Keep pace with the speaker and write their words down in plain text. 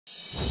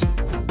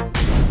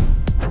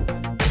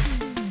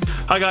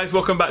Hi guys,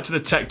 welcome back to the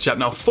Tech Chat.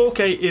 Now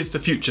 4K is the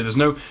future, there's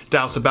no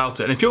doubt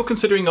about it. And if you're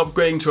considering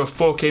upgrading to a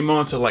 4K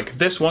monitor like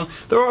this one,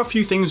 there are a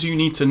few things you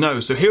need to know.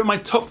 So here are my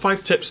top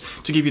 5 tips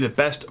to give you the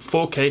best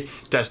 4K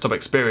desktop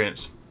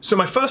experience. So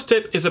my first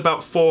tip is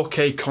about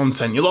 4K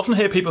content. You'll often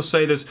hear people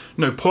say there's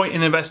no point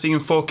in investing in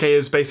 4K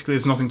as basically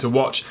there's nothing to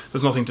watch,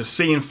 there's nothing to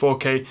see in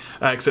 4K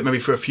except maybe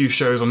for a few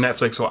shows on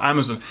Netflix or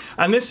Amazon.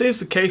 And this is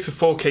the case for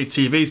 4K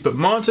TVs, but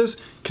monitors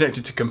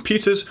connected to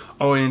computers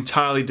are an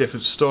entirely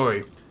different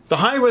story. The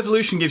higher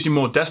resolution gives you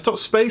more desktop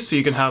space, so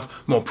you can have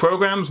more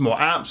programs, more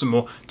apps, and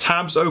more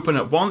tabs open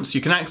at once.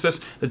 You can access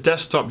the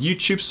desktop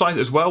YouTube site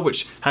as well,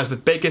 which has the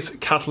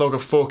biggest catalogue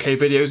of 4K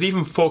videos,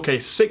 even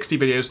 4K 60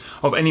 videos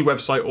of any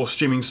website or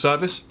streaming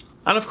service.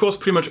 And of course,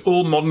 pretty much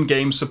all modern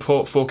games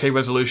support 4K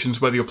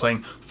resolutions, whether you're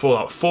playing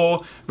Fallout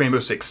 4, Rainbow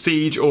Six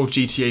Siege, or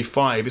GTA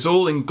 5. It's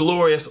all in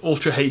glorious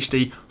Ultra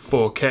HD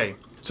 4K.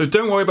 So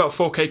don't worry about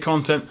 4K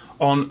content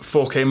on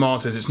 4K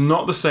monitors. It's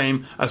not the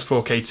same as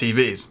 4K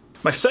TVs.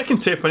 My second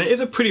tip, and it is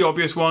a pretty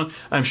obvious one,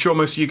 I'm sure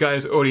most of you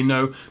guys already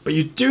know, but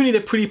you do need a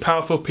pretty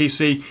powerful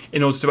PC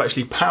in order to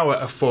actually power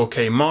a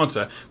 4K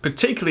monitor,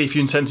 particularly if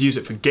you intend to use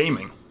it for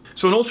gaming.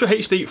 So an Ultra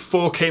HD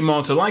 4K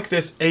monitor like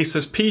this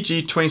ASUS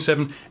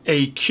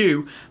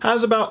PG27AQ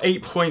has about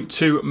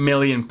 8.2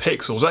 million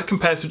pixels. That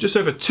compares to just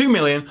over 2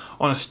 million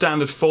on a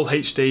standard Full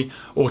HD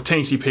or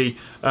 1080p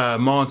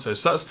monitor.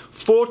 So that's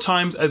 4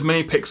 times as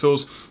many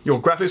pixels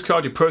your graphics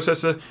card, your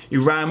processor,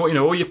 your RAM, or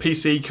all your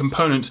PC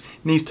components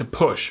needs to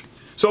push.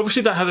 So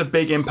obviously that has a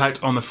big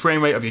impact on the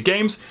frame rate of your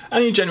games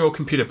and your general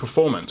computer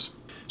performance.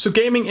 So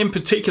gaming in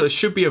particular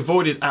should be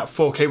avoided at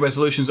 4K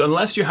resolutions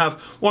unless you have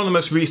one of the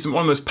most recent,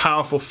 one of the most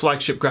powerful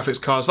flagship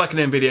graphics cards like an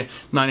NVIDIA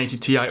 980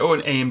 Ti or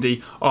an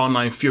AMD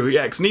R9 Fury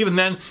X. And even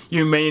then,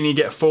 you may only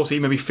get 40,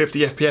 maybe 50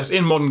 FPS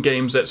in modern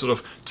games at sort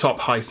of top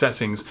high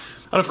settings.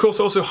 And of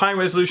course also high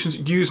resolutions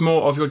use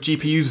more of your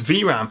GPU's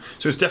VRAM,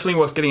 so it's definitely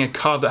worth getting a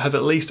card that has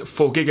at least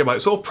 4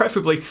 GB or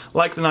preferably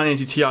like the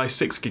 980 Ti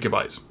 6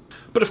 GB.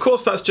 But of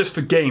course that's just for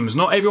games.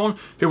 Not everyone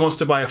who wants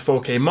to buy a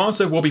 4K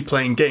monitor will be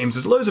playing games.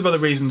 There's loads of other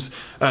reasons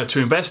to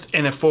invest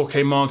in a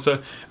 4K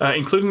monitor,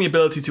 including the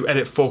ability to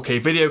edit 4K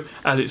video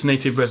at its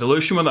native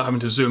resolution without having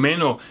to zoom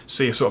in or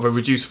see a sort of a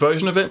reduced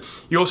version of it.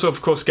 You also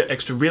of course get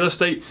extra real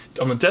estate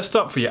on the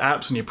desktop for your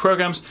apps and your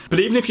programs.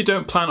 But even if you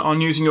don't plan on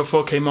using your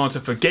 4K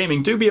monitor for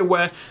gaming, do be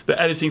aware that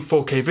editing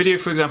 4K video,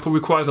 for example,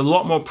 requires a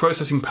lot more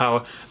processing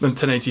power than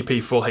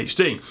 1080p Full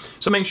HD.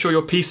 So make sure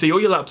your PC or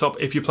your laptop,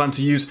 if you plan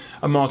to use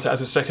a monitor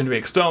as a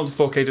secondary external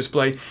 4K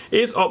display,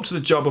 is up to the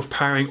job of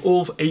powering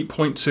all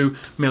 8.2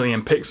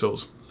 million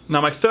pixels.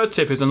 Now my third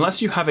tip is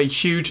unless you have a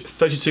huge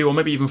 32 or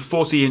maybe even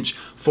 40-inch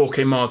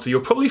 4K monitor,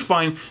 you'll probably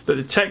find that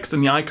the text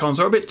and the icons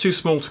are a bit too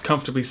small to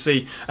comfortably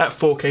see at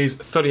 4K's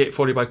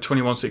 3840 by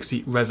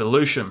 2160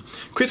 resolution.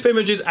 Crisp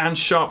images and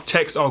sharp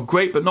text are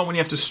great, but not when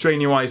you have to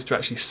strain your eyes to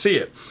actually see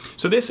it.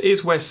 So this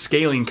is where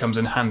scaling comes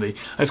in handy,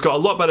 and it's got a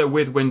lot better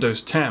with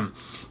Windows 10.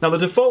 Now the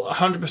default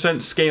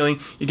 100% scaling,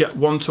 you get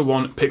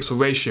 1:1 pixel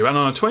ratio, and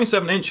on a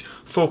 27-inch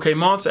 4K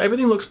monitor,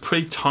 everything looks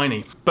pretty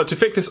tiny. But to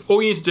fix this,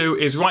 all you need to do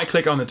is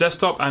right-click on the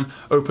desktop and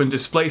open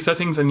display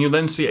settings, and you'll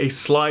then see a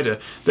slider.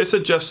 This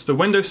adjusts the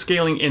window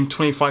scaling in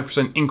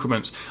 25%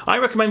 increments. I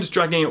recommend just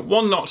dragging it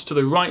 1 notch to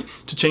the right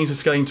to change the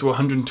scaling to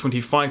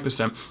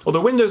 125%, although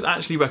Windows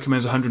actually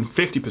recommends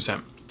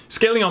 150%.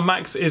 Scaling on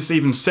Macs is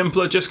even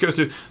simpler. Just go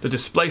to the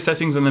display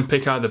settings and then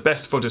pick either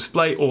best for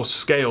display or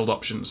scaled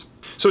options.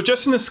 So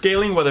adjusting the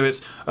scaling, whether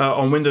it's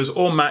on Windows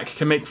or Mac,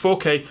 can make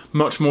 4K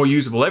much more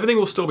usable. Everything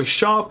will still be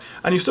sharp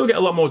and you still get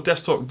a lot more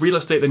desktop real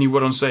estate than you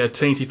would on say a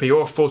 1080p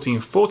or a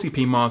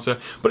 1440p monitor,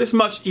 but it's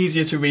much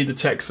easier to read the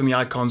text and the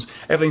icons.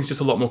 Everything's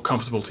just a lot more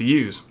comfortable to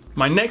use.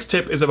 My next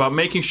tip is about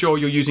making sure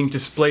you're using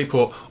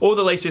DisplayPort or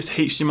the latest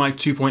HDMI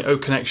 2.0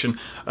 connection,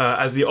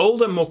 as the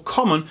older, more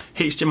common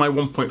HDMI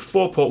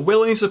 1.4 port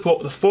will only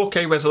support the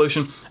 4K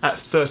resolution at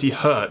 30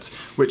 Hz,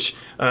 which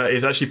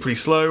is actually pretty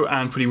slow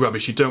and pretty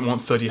rubbish. You don't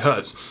want 30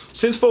 Hz.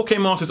 Since 4K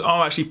monitors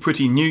are actually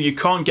pretty new, you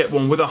can't get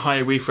one with a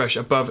higher refresh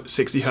above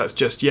 60 Hz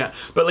just yet,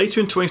 but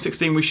later in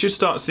 2016 we should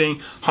start seeing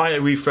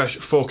higher refresh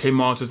 4K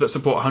monitors that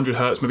support 100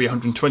 Hz, maybe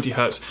 120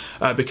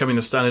 Hz becoming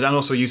the standard, and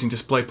also using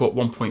DisplayPort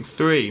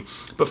 1.3.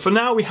 But for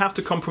now we have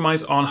to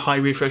compromise on high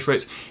refresh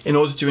rates in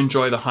order to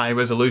enjoy the high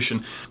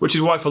resolution, which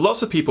is why for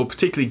lots of people,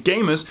 particularly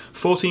gamers,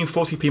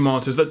 1440p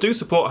monitors that do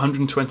support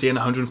 120 and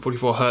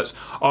 144 Hz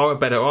are a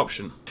better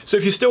option. So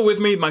if you're still with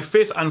me, my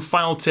 5th and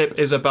final tip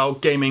is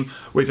about gaming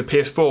with a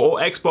PS4 or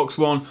Xbox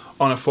One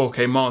on a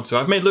 4K monitor.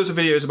 I've made loads of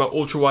videos about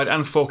ultra-wide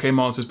and 4K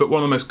monitors, but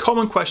one of the most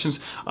common questions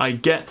I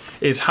get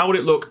is how would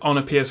it look on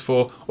a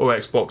PS4 or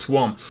Xbox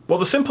One? Well,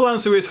 the simple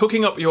answer is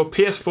hooking up your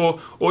PS4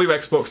 or your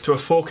Xbox to a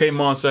 4K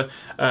monitor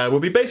will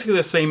be basically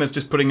the same as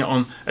just putting it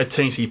on a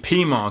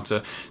 1080p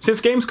monitor. Since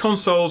games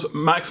consoles'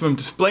 maximum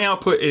display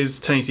output is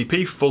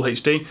 1080p Full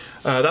HD,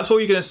 that's all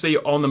you're going to see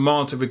on the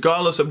monitor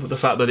regardless of the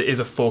fact that it is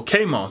a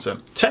 4K monitor.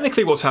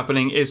 Technically what's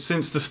happening is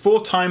since there's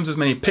 4 times as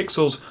many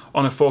pixels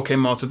on a 4K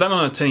monitor than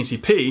on a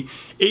 1080p,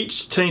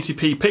 each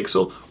 1080p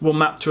pixel will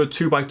map to a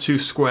 2x2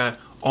 square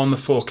on the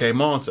 4K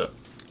monitor.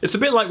 It's a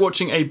bit like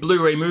watching a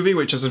Blu-ray movie,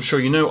 which as I'm sure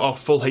you know are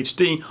full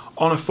HD,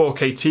 on a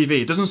 4K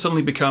TV. It doesn't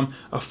suddenly become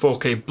a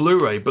 4K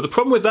Blu-ray. But the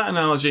problem with that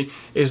analogy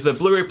is that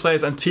Blu-ray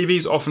players and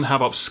TVs often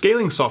have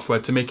upscaling software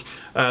to make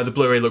the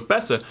Blu-ray look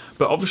better,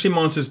 but obviously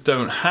monitors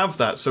don't have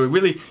that, so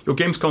really your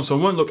games console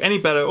won't look any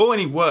better or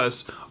any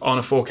worse on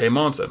a 4K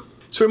monitor.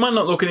 So it might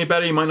not look any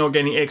better, you might not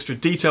get any extra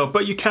detail,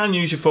 but you can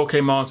use your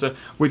 4K monitor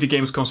with your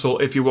games console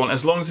if you want,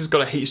 as long as it's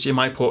got a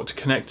HDMI port to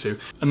connect to.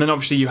 And then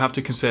obviously you have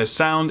to consider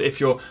sound. If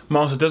your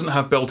monitor doesn't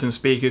have built-in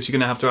speakers, you're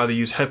going to have to either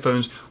use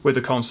headphones with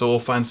the console or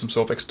find some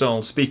sort of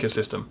external speaker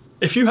system.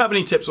 If you have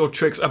any tips or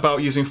tricks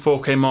about using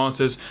 4K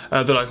monitors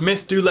that I've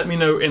missed, do let me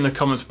know in the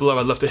comments below.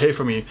 I'd love to hear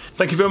from you.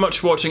 Thank you very much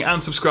for watching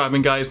and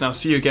subscribing, guys, and I'll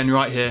see you again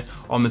right here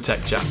on the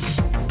Tech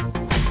Chat.